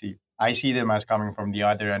closest to you. I see them as coming from the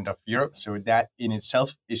other end of Europe. So that in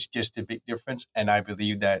itself is just a big difference. And I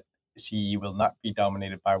believe that CE will not be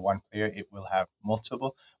dominated by one player. It will have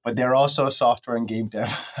multiple, but they're also software and game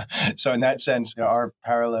dev. So in that sense, there are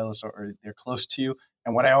parallels, or they're close to you.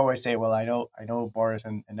 And what I always say, well, I know Borys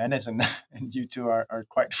and Ennis and you two are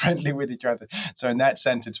quite friendly with each other. So in that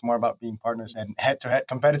sense, it's more about being partners and head-to-head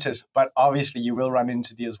competitors. But obviously, you will run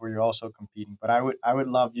into deals where you're also competing. But I would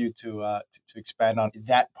love you to expand on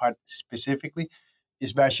that part specifically.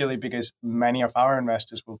 especially because many of our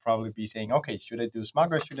investors will probably be saying, okay, should I do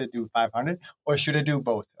SMOK or should I do 500 or should I do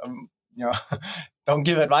both? You know, don't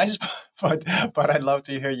give advice, but I'd love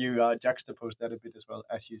to hear you juxtapose that a bit as well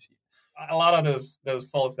as you see. A lot of those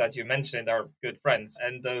folks that you mentioned are good friends,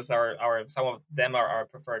 and those are our some of them are our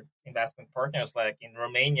preferred investment partners. Like in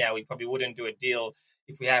Romania, we probably wouldn't do a deal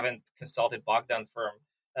if we haven't consulted Bogdan firm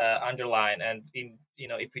underline. And in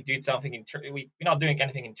if we did something in Turkey, we're not doing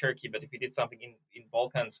anything in Turkey, but if we did something in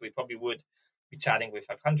Balkans, we probably would be chatting with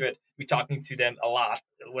 500. We're talking to them a lot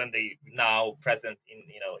when they now present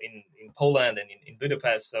in Poland and in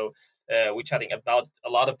Budapest. So we're chatting about a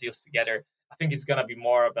lot of deals together. I think it's going to be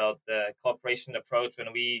more about the cooperation approach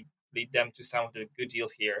when we lead them to some of the good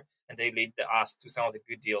deals here, and they lead us to some of the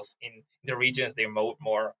good deals in the regions they're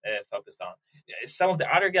more focused on. Some of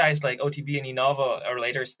the other guys like OTB and Innova are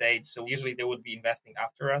later stage, so usually they would be investing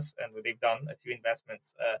after us, and they've done a few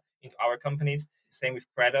investments into our companies. Same with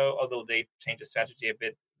Credo, although they've changed the strategy a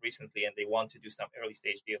bit recently, and they want to do some early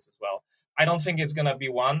stage deals as well. I don't think it's going to be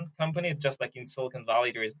one company, just like in Silicon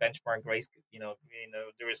Valley, there is Benchmark, Grace,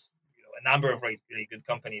 there is a number of really, really good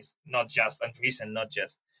companies, not just Andreessen, not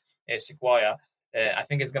just Sequoia. I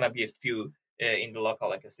think it's going to be a few in the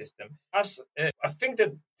local ecosystem. I think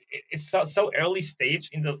that it's so early stage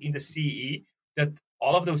in the CE that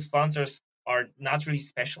all of those funds are not really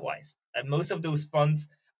specialized. And most of those funds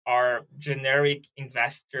are generic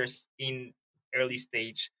investors in early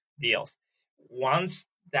stage deals. Once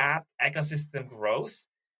that ecosystem grows,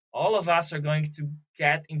 all of us are going to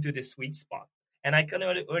get into the sweet spot. And I can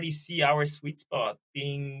already see our sweet spot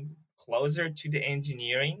being closer to the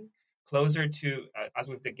engineering, closer to, as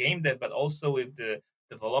with the game dev, but also with the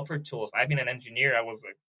developer tools. I've been an engineer. I was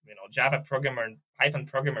a Java programmer and Python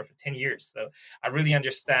programmer for 10 years. So I really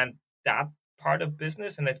understand that part of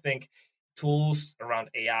business. And I think tools around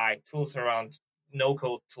AI, tools around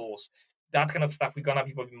no-code tools, that kind of stuff, we're going to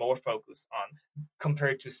be more focused on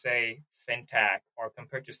compared to, say, fintech or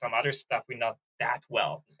compared to some other stuff we're not that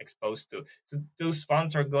well exposed to. So those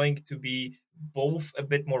funds are going to be both a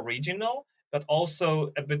bit more regional, but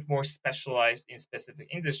also a bit more specialized in specific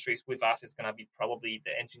industries. With us, it's going to be probably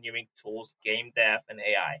the engineering tools, game dev, and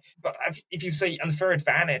AI. But if you say unfair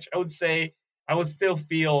advantage, I would still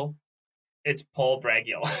feel it's Paul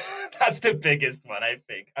Bragiel. That's the biggest one, I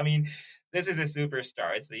think. I mean, this is a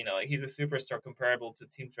superstar. It's he's a superstar comparable to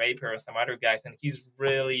Tim Draper or some other guys, and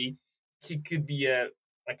he could be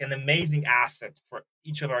an amazing asset for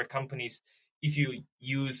each of our companies if you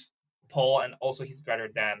use Paul and also his brother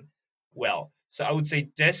Dan well. So I would say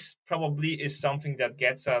this probably is something that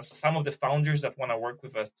gets us some of the founders that want to work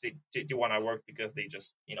with us. They want to work because they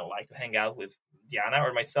just like to hang out with Diana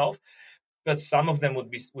or myself. But some of them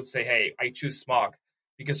would say, hey, I choose SMOK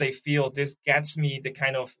because I feel this gets me the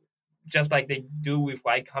kind of, just like they do with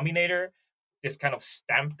Y Combinator, this kind of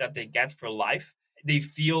stamp that they get for life. They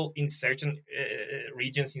feel in certain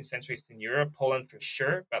regions in Central Eastern Europe, Poland for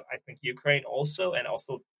sure, but I think Ukraine also, and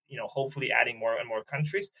also hopefully adding more and more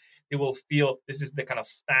countries, they will feel this is the kind of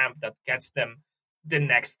stamp that gets them the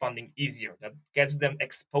next funding easier, that gets them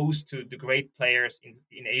exposed to the great players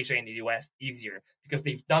in Asia and the US easier, because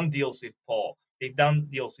they've done deals with Paul, they've done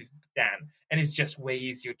deals with Dan, and it's just way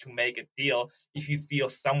easier to make a deal if you feel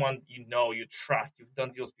someone you trust, you've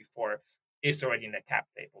done deals before, is already in the cap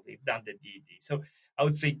table, they've done the DD. So I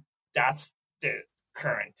would say that's the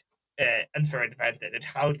current unfair advantage, and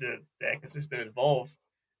how the ecosystem evolves.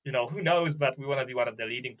 Who knows, but we want to be one of the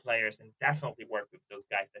leading players and definitely work with those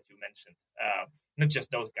guys that you mentioned. Not just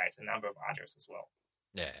those guys, a number of others as well.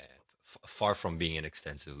 Yeah, far from being an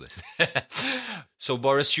extensive list. So,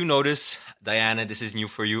 Borys, you notice, Diana, this is new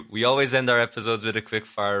for you. We always end our episodes with a quick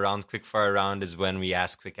fire round. Quick fire round is when we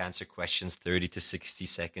ask quick answer questions, 30 to 60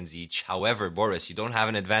 seconds each. However, Borys, you don't have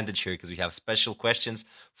an advantage here because we have special questions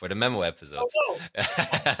for the memo episodes. Oh,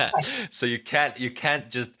 no. So you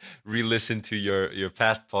can't just re-listen to your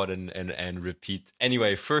past pod and repeat.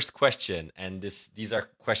 Anyway, first question, and these are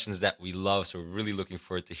questions that we love, so we're really looking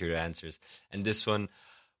forward to hear your answers. And this one,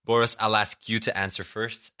 Borys, I'll ask you to answer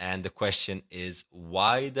first. And the question is,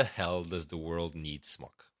 why the hell does the world need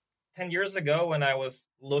SMOK? 10 years ago, when I was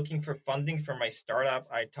looking for funding for my startup,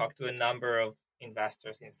 I talked to a number of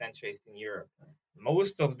investors in Central Eastern Europe.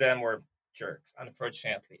 Most of them were jerks,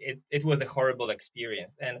 unfortunately. It was a horrible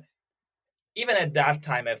experience. And even at that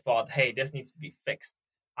time, I thought, hey, this needs to be fixed.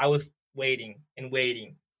 I was waiting and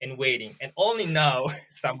waiting and waiting. And only now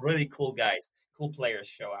some really cool guys, cool players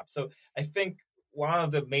show up. So I think one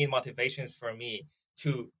of the main motivations for me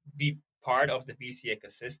to be part of the VC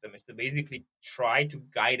ecosystem is to basically try to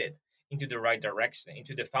guide it into the right direction,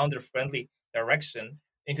 into the founder-friendly direction,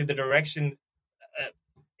 into the direction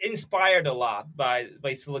inspired a lot by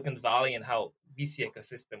Silicon Valley and how VC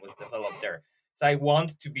ecosystem was developed there. So I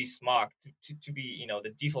want to be SMOK, to be, the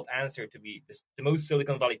default answer, to be the most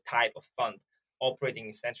Silicon Valley type of fund operating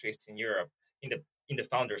in Central Eastern Europe in the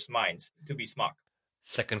founders' minds, to be SMOK.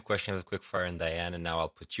 Second question with quickfire, and Diana, now I'll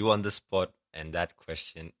put you on the spot. And that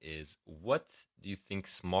question is, what do you think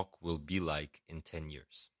SMOK will be like in 10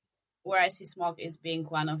 years? Where I see SMOK is being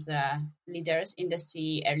one of the leaders in the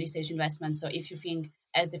C early stage investment. So if you think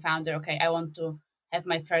as the founder, okay, I want to have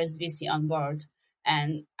my first VC on board,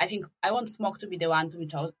 and I think I want SMOK to be the one to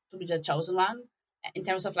be the chosen one in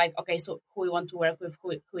terms of like, okay, so who we want to work with,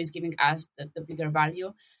 who is giving us the bigger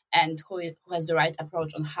value, and who has the right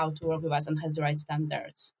approach on how to work with us and has the right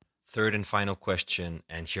standards. Third and final question,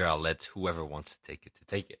 and here I'll let whoever wants to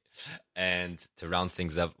take it. And to round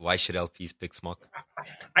things up, why should LPs pick SMOK?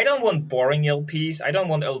 I don't want boring LPs. I don't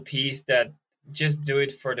want LPs that just do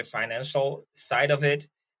it for the financial side of it.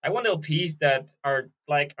 I want LPs that are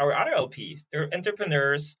like our other LPs. They're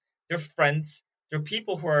entrepreneurs, they're friends, they're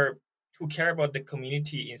people who care about the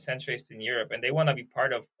community in Central Eastern Europe, and they want to be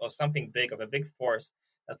part of something big, of a big force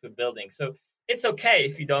that we're building. So it's okay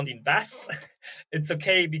if you don't invest. It's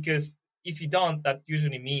okay, because if you don't, that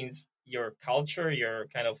usually means your culture, your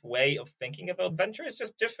kind of way of thinking about venture is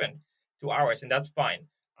just different to ours, and that's fine.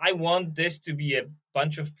 I want this to be a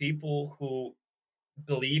bunch of people who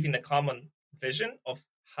believe in a common vision of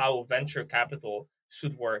how venture capital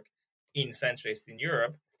should work in Central Eastern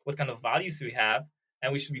Europe, what kind of values we have,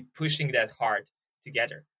 and we should be pushing that hard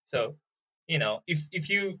together. So, if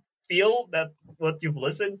you feel that what you've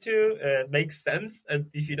listened to makes sense, and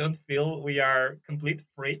if you don't feel we are complete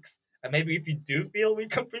freaks, and maybe if you do feel we're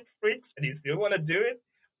complete freaks and you still want to do it,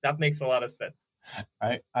 that makes a lot of sense.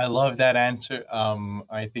 I love that answer.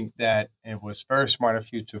 I think that it was very smart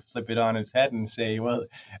of you to flip it on its head and say, well,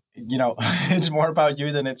 it's more about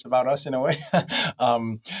you than it's about us in a way.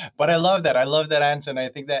 But I love that. I love that answer. And I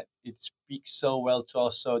think that it speaks so well to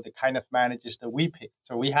also the kind of managers that we pick.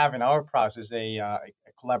 So we have in our process a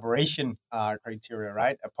collaboration criteria,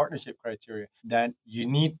 right? A partnership criteria that you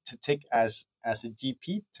need to tick as a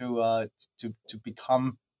GP to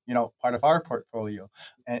become part of our portfolio.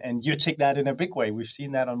 And you take that in a big way. We've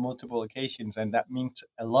seen that on multiple occasions, and that means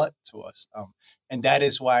a lot to us. And that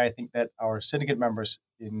is why I think that our syndicate members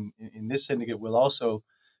in this syndicate will also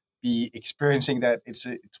be experiencing that it's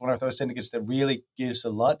one of those syndicates that really gives a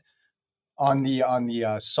lot on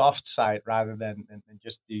the soft side rather than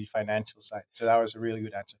just the financial side. So that was a really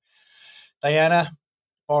good answer. Diana,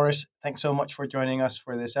 Borys, thanks so much for joining us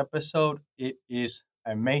for this episode. It is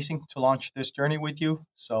amazing to launch this journey with you.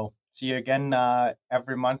 So see you again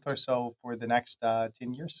every month or so for the next 10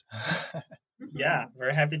 years. Yeah,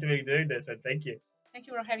 we're happy to be doing this, and thank you. Thank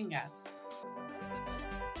you for having us.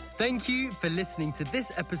 Thank you for listening to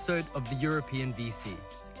this episode of the European VC,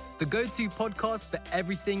 the go-to podcast for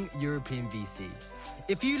everything European VC.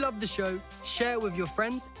 If you love the show, share it with your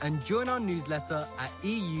friends and join our newsletter at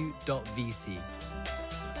eu.vc.